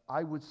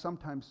I would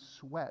sometimes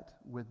sweat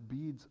with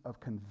beads of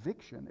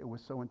conviction. It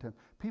was so intense.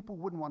 People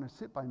wouldn't want to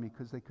sit by me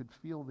because they could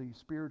feel the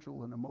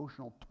spiritual and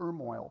emotional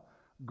turmoil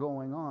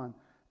going on.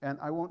 And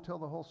I won't tell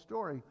the whole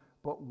story,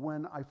 but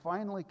when I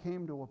finally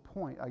came to a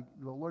point,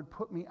 the Lord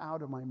put me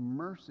out of my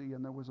mercy,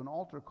 and there was an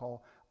altar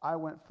call. I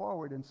went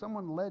forward, and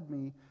someone led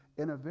me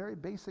in a very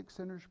basic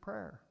sinner's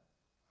prayer.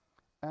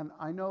 And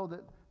I know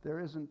that there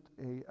isn't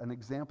an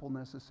example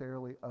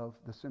necessarily of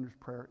the sinner's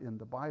prayer in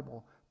the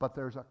Bible, but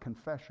there's a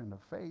confession of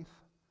faith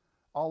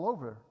all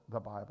over the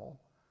Bible.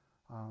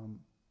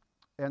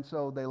 And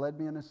so they led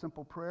me in a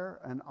simple prayer,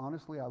 and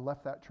honestly, I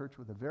left that church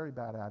with a very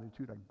bad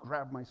attitude. I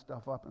grabbed my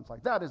stuff up, and it's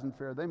like, that isn't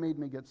fair. They made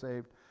me get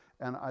saved.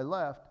 And I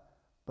left,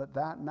 but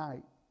that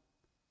night,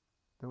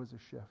 there was a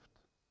shift.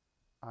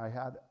 I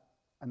had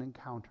an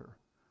encounter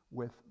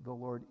with the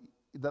Lord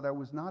that I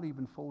was not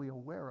even fully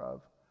aware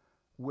of,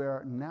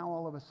 where now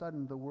all of a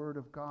sudden the Word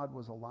of God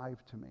was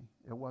alive to me.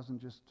 It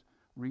wasn't just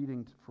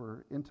reading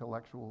for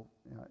intellectual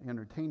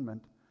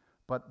entertainment,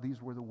 but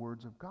these were the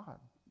words of God.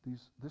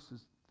 These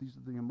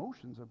are the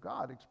emotions of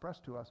God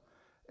expressed to us.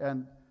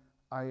 And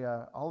I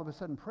all of a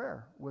sudden,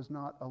 prayer was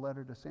not a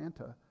letter to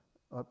Santa.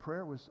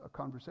 Prayer was a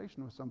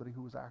conversation with somebody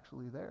who was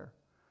actually there.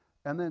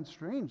 And then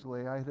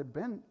strangely, I had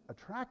been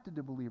attracted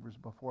to believers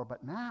before,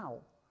 but now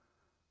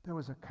there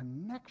was a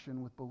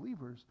connection with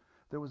believers.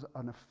 There was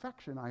an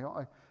affection.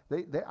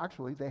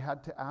 They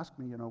had to ask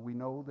me, we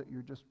know that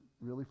you're just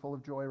really full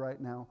of joy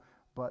right now,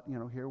 but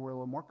here we're a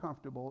little more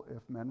comfortable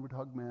if men would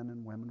hug men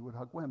and women would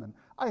hug women.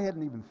 I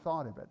hadn't even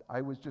thought of it.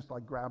 I was just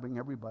like grabbing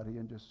everybody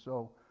and just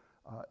so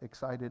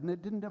excited, and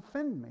it didn't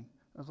offend me.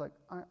 I was like,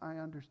 I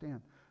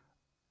understand.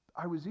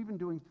 I was even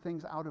doing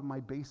things out of my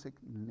basic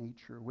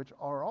nature, which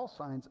are all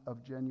signs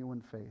of genuine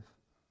faith.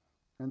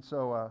 And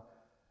so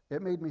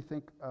it made me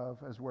think of,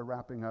 as we're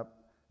wrapping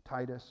up,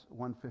 Titus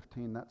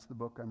 1:15. That's the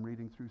book I'm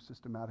reading through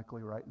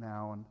systematically right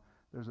now, and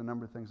there's a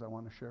number of things I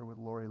want to share with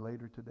Lori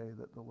later today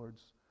that the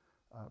Lord's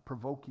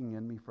provoking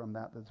in me from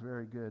that's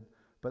very good.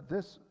 But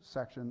this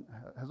section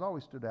has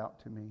always stood out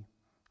to me.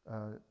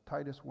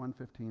 Titus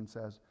 1:15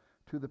 says,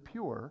 "To the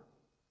pure,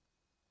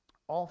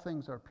 all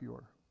things are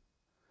pure.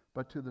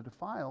 But to the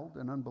defiled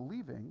and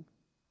unbelieving,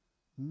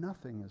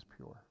 nothing is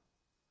pure.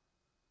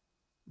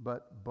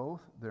 But both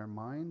their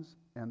minds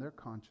and their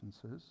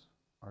consciences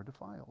are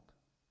defiled."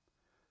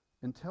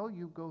 Until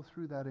you go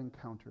through that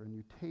encounter and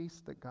you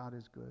taste that God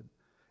is good,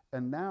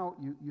 and now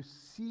you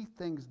see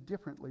things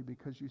differently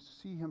because you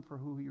see him for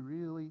who he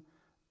really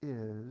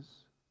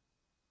is,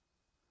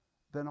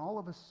 then all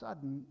of a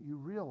sudden you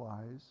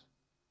realize,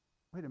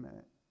 wait a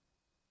minute,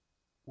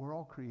 we're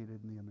all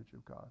created in the image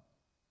of God.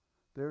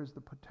 There's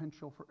the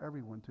potential for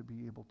everyone to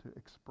be able to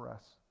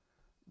express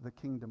the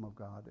kingdom of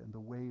God and the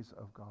ways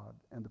of God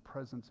and the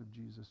presence of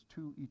Jesus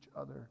to each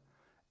other.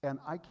 And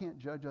I can't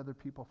judge other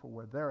people for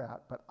where they're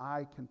at, but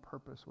I can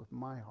purpose with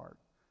my heart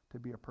to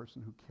be a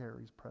person who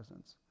carries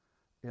presence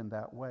in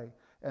that way.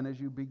 And as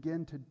you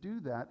begin to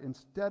do that,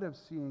 instead of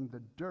seeing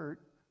the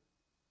dirt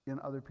in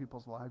other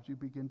people's lives, you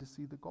begin to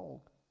see the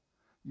gold.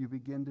 You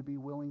begin to be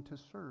willing to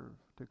serve,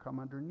 to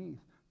come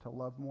underneath, to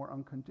love more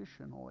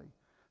unconditionally.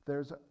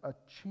 There's a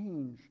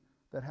change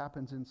that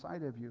happens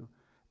inside of you,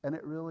 and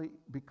it really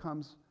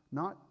becomes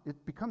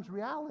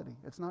reality.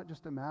 It's not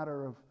just a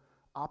matter of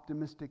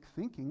optimistic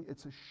thinking.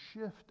 It's a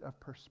shift of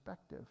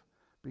perspective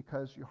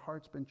because your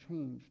heart's been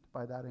changed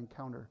by that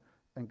encounter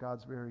and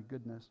God's very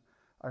goodness.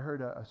 I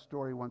heard a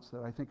story once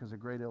that I think is a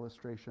great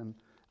illustration.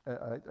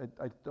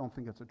 I don't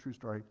think it's a true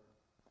story,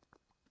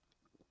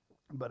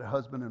 but a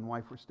husband and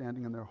wife were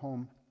standing in their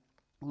home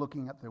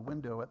looking at their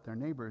window at their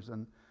neighbors,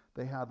 and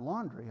they had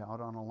laundry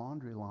out on a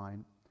laundry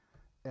line,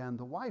 and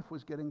the wife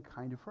was getting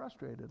kind of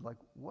frustrated, like,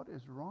 what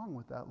is wrong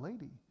with that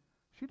lady?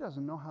 She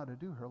doesn't know how to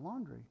do her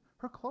laundry.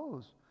 Her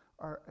clothes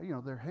are,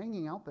 they're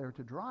hanging out there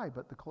to dry,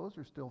 but the clothes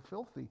are still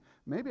filthy.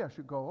 Maybe I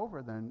should go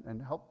over then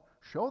and help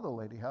show the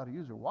lady how to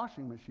use her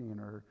washing machine,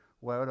 or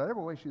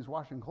whatever way she's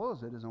washing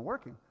clothes, it isn't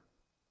working.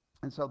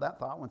 And so that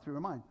thought went through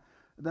her mind.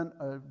 Then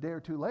a day or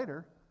two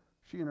later,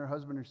 she and her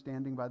husband are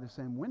standing by the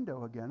same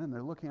window again, and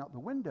they're looking out the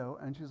window,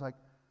 and she's like,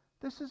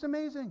 this is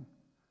amazing.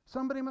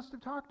 Somebody must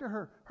have talked to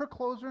her. Her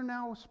clothes are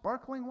now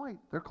sparkling white.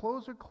 Their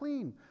clothes are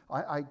clean.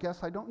 I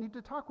guess I don't need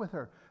to talk with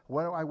her.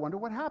 Well, I wonder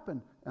what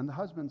happened. And the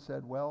husband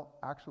said, well,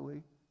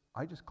 actually,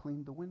 I just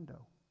cleaned the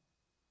window.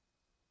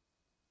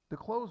 The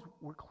clothes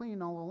were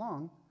clean all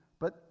along,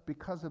 but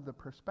because of the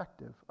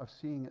perspective of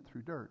seeing it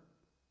through dirt,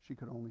 she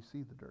could only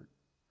see the dirt.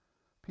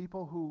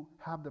 People who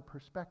have the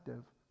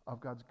perspective of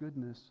God's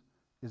goodness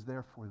is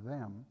there for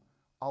them,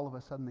 all of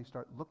a sudden they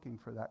start looking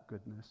for that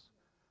goodness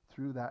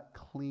through that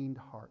cleaned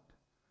heart,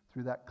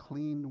 through that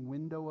clean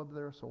window of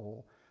their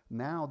soul.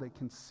 Now they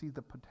can see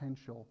the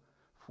potential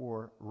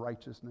for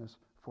righteousness,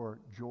 for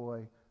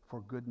joy,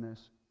 for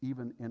goodness,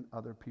 even in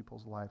other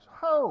people's lives.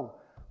 Oh,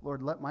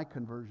 Lord, let my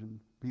conversion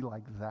be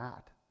like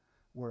that,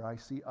 where I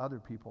see other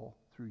people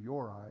through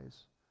your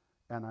eyes,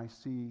 and I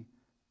see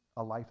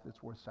a life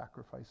that's worth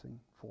sacrificing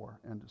for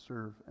and to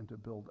serve and to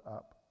build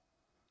up.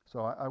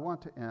 So I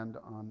want to end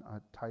on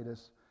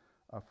Titus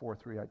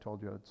 4:3. I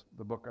told you it's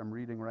the book I'm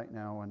reading right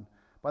now. And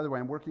by the way,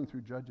 I'm working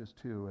through Judges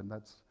too, and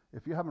that's,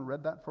 if you haven't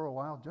read that for a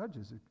while,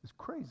 Judges is a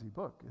crazy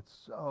book. It's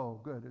so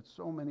good. It's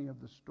so many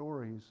of the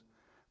stories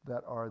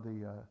that are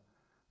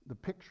the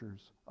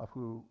pictures of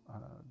who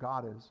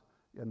God is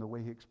and the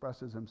way he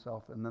expresses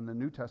himself. And then the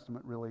New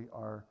Testament really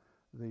are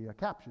the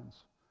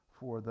captions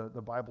for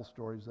the Bible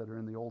stories that are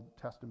in the Old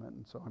Testament.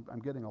 And so I'm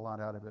getting a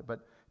lot out of it. But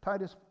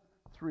Titus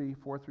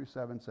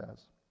 3:4-7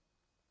 says,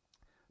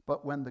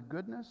 "But when the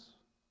goodness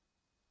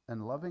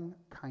and loving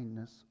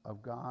kindness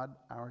of God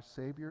our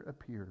Savior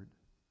appeared,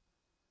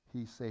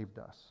 he saved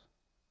us,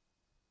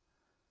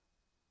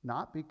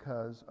 not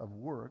because of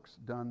works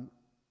done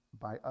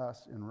by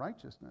us in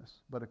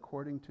righteousness, but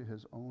according to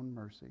his own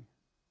mercy,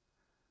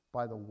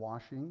 by the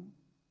washing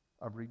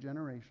of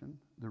regeneration,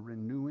 the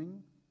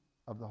renewing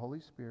of the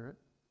Holy Spirit,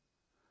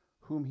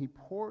 whom he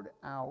poured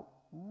out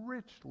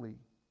richly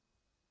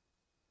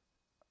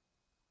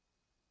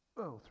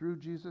through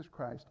Jesus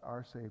Christ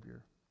our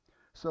Savior,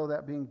 so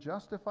that being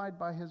justified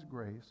by his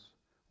grace,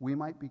 we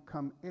might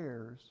become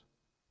heirs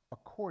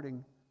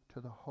according to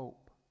the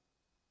hope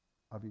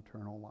of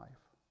eternal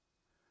life."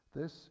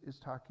 This is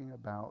talking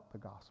about the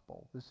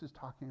gospel. This is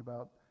talking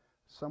about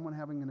someone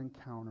having an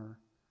encounter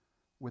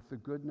with the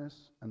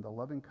goodness and the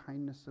loving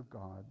kindness of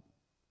God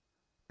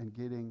and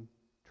getting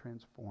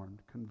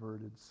transformed,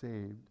 converted,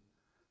 saved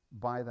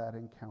by that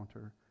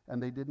encounter.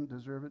 And they didn't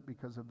deserve it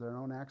because of their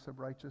own acts of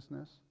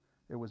righteousness.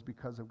 It was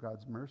because of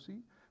God's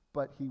mercy.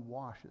 But he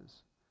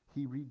washes,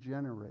 he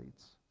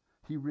regenerates,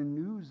 he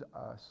renews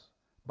us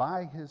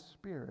by his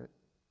Spirit,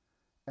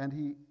 and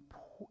he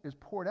is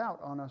poured out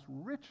on us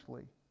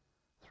richly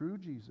through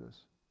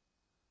Jesus,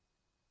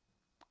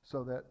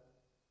 so that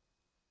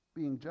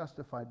being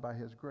justified by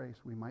his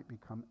grace, we might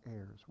become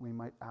heirs. We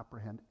might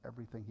apprehend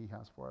everything he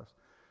has for us.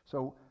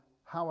 So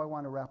how I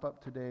want to wrap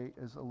up today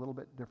is a little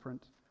bit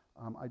different.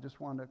 I just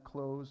want to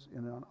close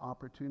in an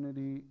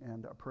opportunity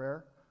and a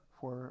prayer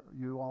for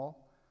you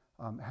all.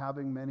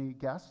 Having many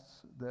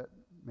guests that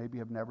maybe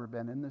have never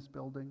been in this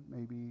building,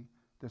 maybe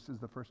this is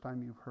the first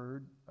time you've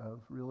heard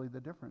of really the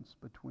difference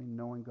between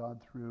knowing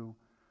God through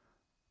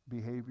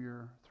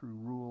behavior, through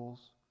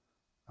rules,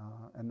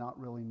 and not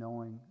really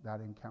knowing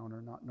that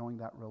encounter, not knowing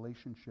that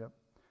relationship.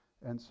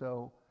 And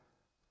so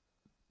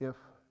if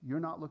you're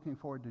not looking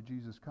forward to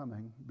Jesus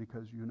coming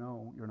because you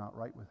know you're not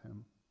right with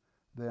him,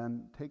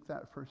 then take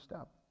that first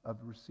step of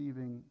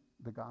receiving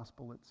the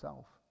gospel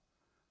itself,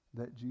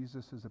 that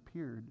Jesus has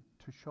appeared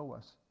to show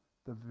us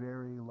the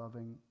very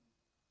loving,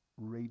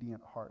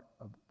 radiant heart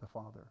of the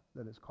Father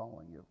that is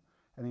calling you.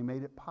 And he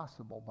made it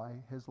possible by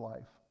his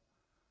life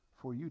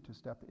for you to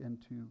step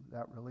into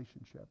that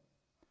relationship.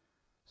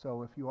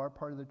 So if you are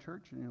part of the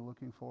church and you're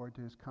looking forward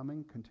to his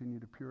coming, continue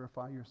to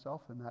purify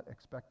yourself in that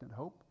expectant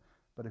hope.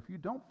 But if you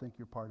don't think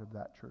you're part of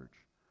that church,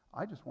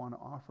 I just want to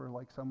offer,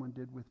 like someone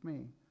did with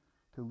me,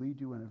 to lead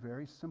you in a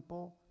very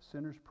simple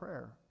sinner's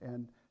prayer.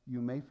 And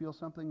you may feel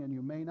something and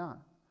you may not.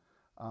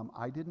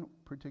 I didn't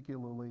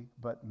particularly,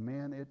 but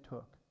man, it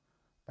took.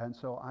 And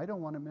so I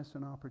don't want to miss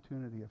an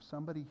opportunity. If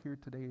somebody here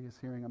today is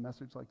hearing a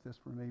message like this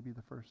for maybe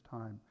the first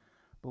time,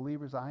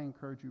 believers, I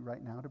encourage you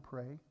right now to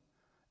pray.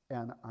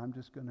 And I'm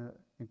just going to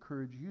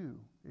encourage you,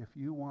 if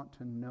you want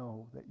to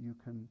know that you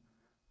can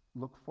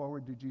look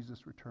forward to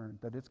Jesus' return,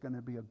 that it's going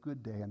to be a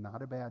good day and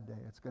not a bad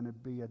day. It's going to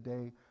be a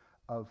day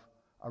of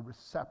a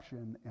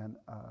reception and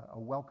a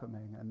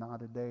welcoming, and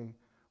not a day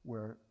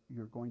where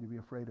you're going to be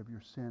afraid of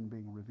your sin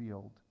being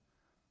revealed.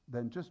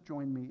 Then just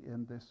join me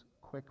in this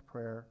quick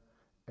prayer,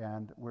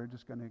 and we're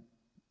just going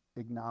to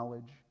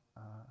acknowledge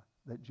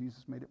that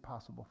Jesus made it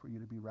possible for you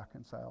to be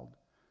reconciled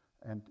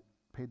and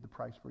paid the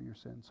price for your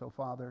sin. So,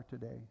 Father,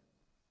 today,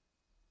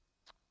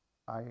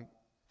 I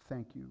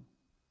thank you,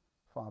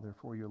 Father,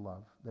 for your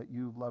love, that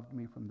you've loved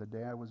me from the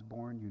day I was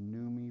born. You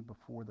knew me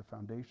before the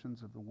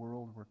foundations of the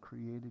world were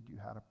created. You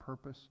had a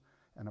purpose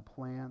and a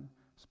plan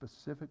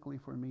specifically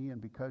for me,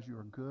 and because you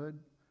are good,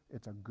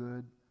 it's a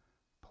good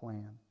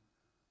plan.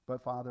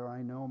 But Father,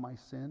 I know my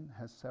sin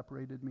has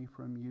separated me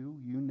from you.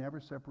 You never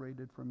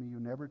separated from me. You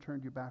never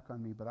turned your back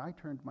on me, but I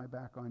turned my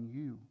back on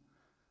you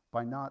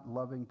by not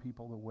loving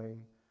people the way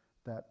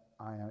that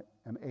I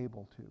am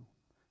able to.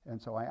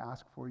 And so I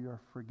ask for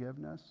your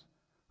forgiveness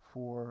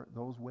for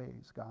those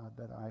ways, God,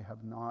 that I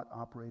have not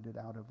operated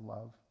out of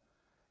love.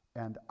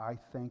 And I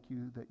thank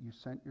you that you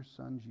sent your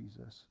Son,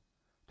 Jesus,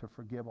 to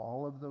forgive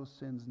all of those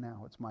sins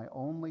now. It's my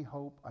only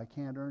hope. I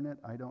can't earn it.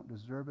 I don't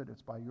deserve it.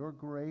 It's by your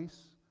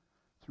grace,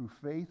 through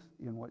through faith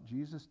in what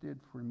Jesus did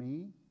for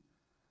me,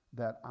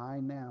 that I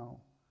now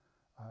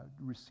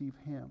receive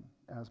him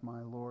as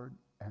my Lord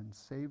and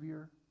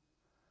Savior.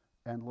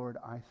 And Lord,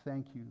 I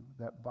thank you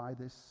that by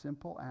this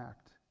simple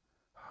act,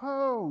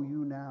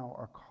 you now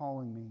are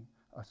calling me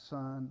a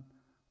son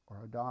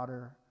or a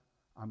daughter.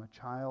 I'm a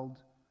child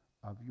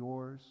of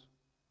yours.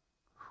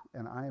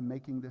 And I am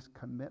making this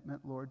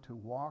commitment, Lord, to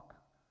walk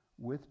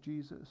with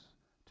Jesus,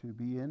 to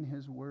be in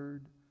his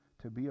word,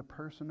 to be a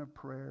person of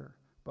prayer,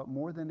 but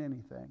more than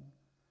anything,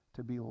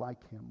 to be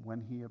like him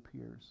when he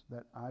appears,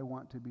 that I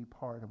want to be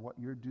part of what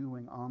you're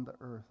doing on the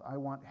earth. I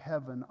want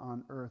heaven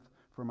on earth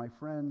for my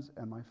friends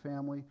and my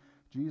family.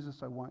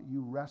 Jesus, I want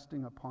you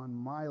resting upon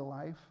my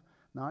life,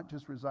 not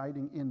just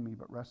residing in me,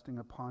 but resting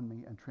upon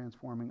me and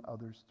transforming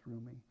others through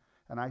me.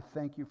 And I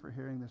thank you for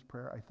hearing this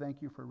prayer. I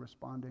thank you for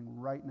responding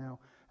right now.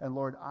 And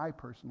Lord, I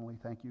personally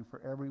thank you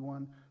for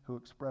everyone who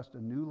expressed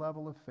a new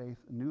level of faith,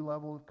 a new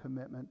level of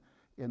commitment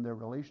in their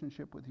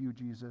relationship with you,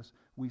 Jesus.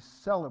 We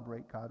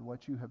celebrate, God,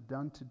 what you have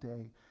done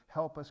today.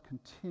 Help us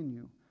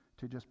continue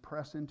to just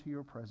press into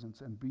your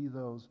presence and be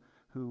those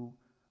who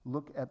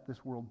look at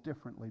this world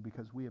differently,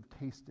 because we have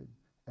tasted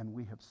and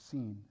we have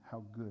seen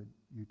how good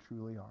you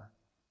truly are.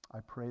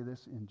 I pray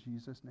this in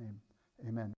Jesus' name. Amen.